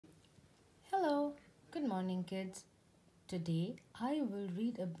Hello, good morning, kids. Today I will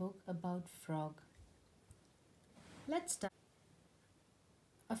read a book about frog. Let's start.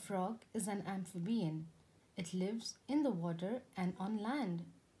 A frog is an amphibian. It lives in the water and on land.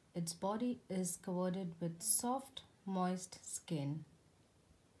 Its body is covered with soft, moist skin.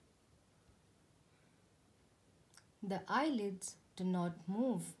 The eyelids do not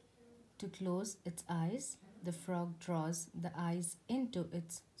move. To close its eyes, the frog draws the eyes into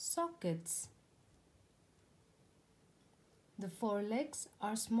its sockets. The forelegs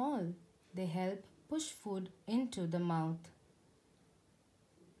are small. They help push food into the mouth.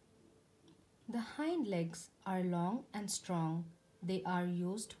 The hind legs are long and strong. They are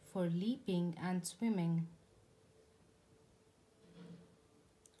used for leaping and swimming.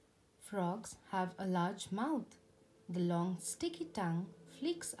 Frogs have a large mouth. The long sticky tongue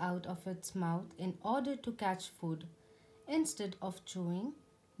flicks out of its mouth in order to catch food. Instead of chewing,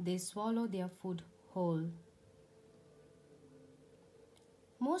 they swallow their food whole.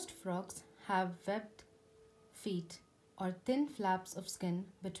 Most frogs have webbed feet or thin flaps of skin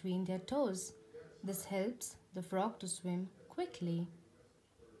between their toes. This helps the frog to swim quickly.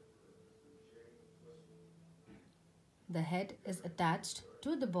 The head is attached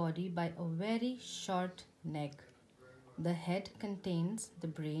to the body by a very short neck. The head contains the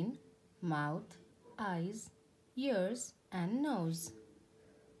brain, mouth, eyes, ears, and nose.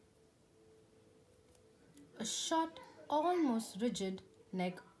 A short, almost rigid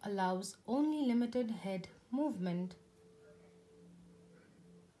neck allows only limited head movement.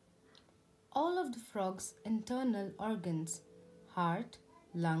 All of the frog's internal organs, heart,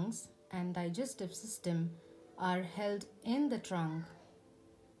 lungs, and digestive system, are held in the trunk.